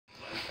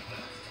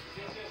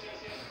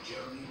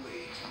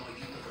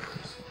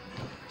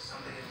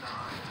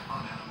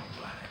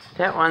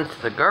That one's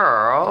the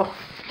girl.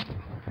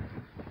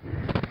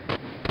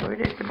 Where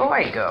did the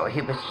boy go? He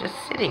was just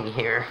sitting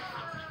here.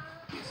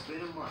 It's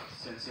been a month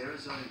since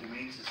Arizona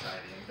Humane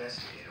Society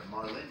investigator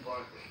Marlene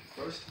Barkley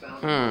first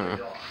found a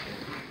dog and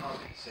 3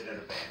 puppies at an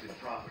abandoned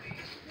property.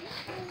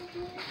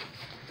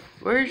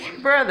 Where's your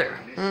brother?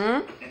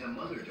 And the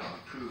mother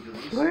dog proved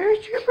elusive.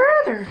 Where's your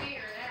brother?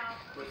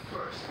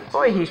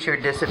 Boy, he sure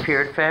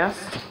disappeared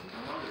fast.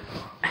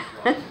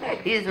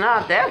 He's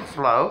not that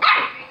slow.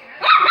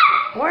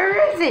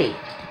 Where is he?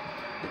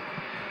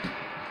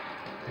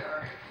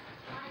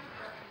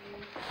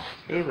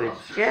 He was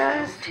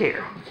just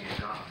here.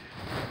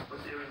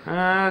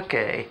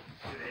 Okay.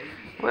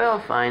 We'll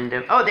find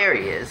him. Oh, there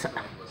he is.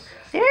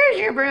 There's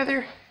your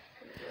brother.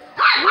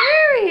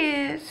 There he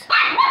is.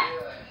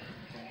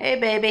 Hey,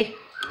 baby.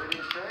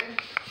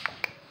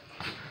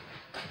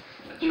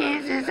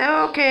 This is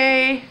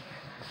okay.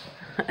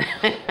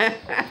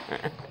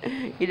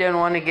 He doesn't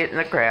want to get in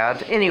the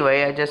crowd.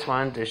 Anyway, I just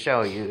wanted to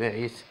show you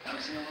guys.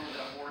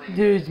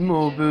 There's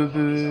more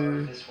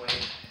boo-boo.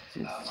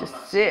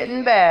 Just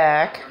sitting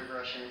back,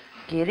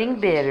 getting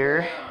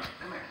bitter.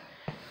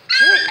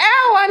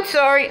 Ow, I'm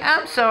sorry.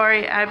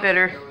 I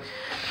better.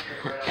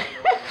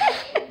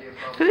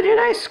 Who did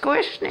I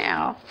squish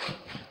now?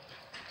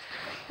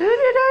 Who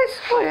did I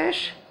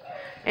squish?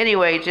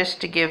 Anyway, just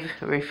to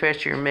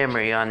refresh your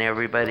memory on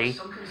everybody.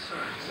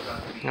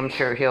 I'm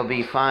sure he'll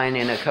be fine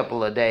in a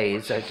couple of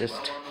days. There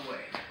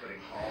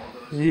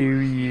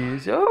he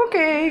is.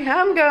 Okay,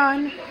 I'm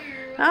gone.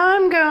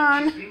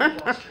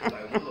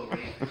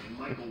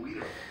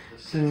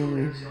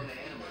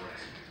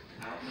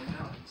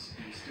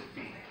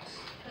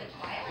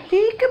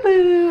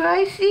 Peekaboo,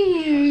 I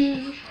see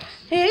you.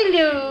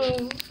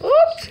 Hello.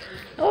 Oops.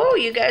 Oh,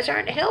 you guys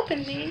aren't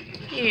helping me.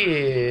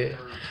 Yeah,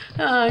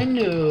 I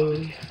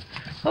know.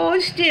 Oh,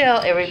 still,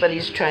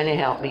 everybody's trying to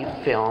help me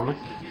film.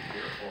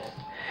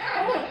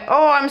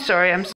 Oh, I'm sorry.